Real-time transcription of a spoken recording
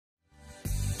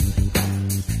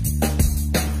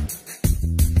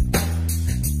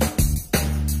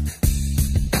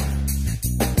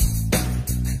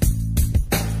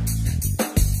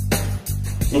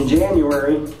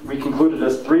January, we concluded a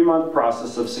 3-month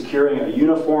process of securing a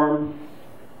uniform,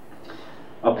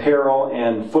 apparel,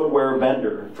 and footwear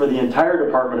vendor for the entire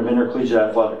Department of Intercollegiate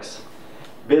Athletics.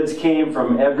 Bids came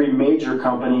from every major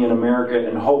company in America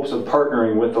in hopes of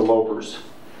partnering with the Lopers.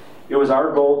 It was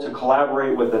our goal to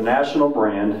collaborate with a national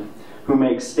brand who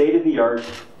makes state-of-the-art,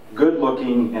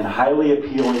 good-looking, and highly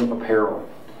appealing apparel.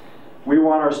 We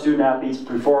want our student athletes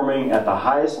performing at the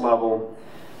highest level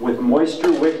with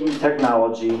moisture-wicking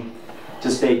technology to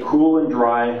stay cool and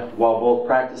dry while both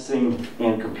practicing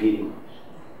and competing.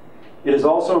 It is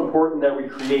also important that we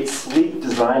create sleek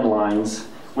design lines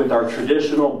with our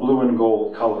traditional blue and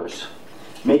gold colors,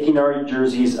 making our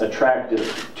jerseys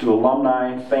attractive to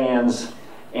alumni, fans,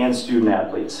 and student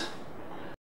athletes.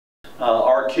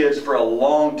 Our kids for a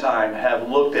long time have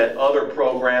looked at other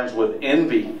programs with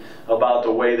envy about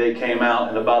the way they came out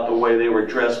and about the way they were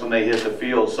dressed when they hit the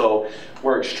field. So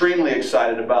we're extremely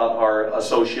excited about our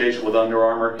association with Under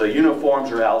Armour. The uniforms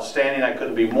are outstanding. I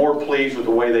couldn't be more pleased with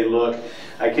the way they look.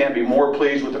 I can't be more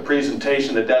pleased with the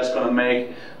presentation that that's going to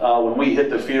make when we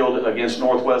hit the field against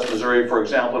Northwest Missouri, for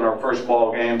example, in our first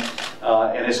ball game.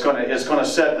 And it's going to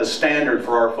set the standard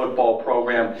for our football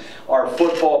program. Our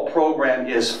football program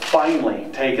is finally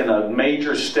taking a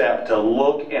major step to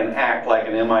look and act like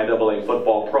an MIAA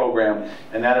football program,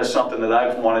 and that is something that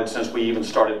I've wanted since we even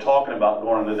started talking about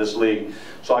going into this league.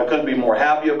 So I couldn't be more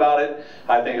happy about it.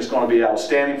 I think it's going to be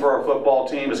outstanding for our football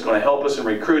team. It's going to help us in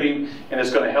recruiting, and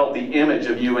it's going to help the image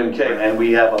of UNK. And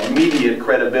we have immediate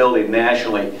credibility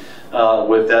nationally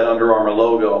with that Under Armour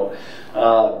logo.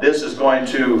 This is going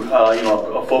to,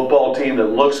 a football team that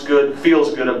looks good,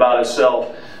 feels good about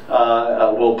itself,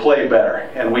 will play better,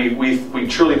 and we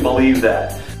truly believe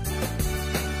that.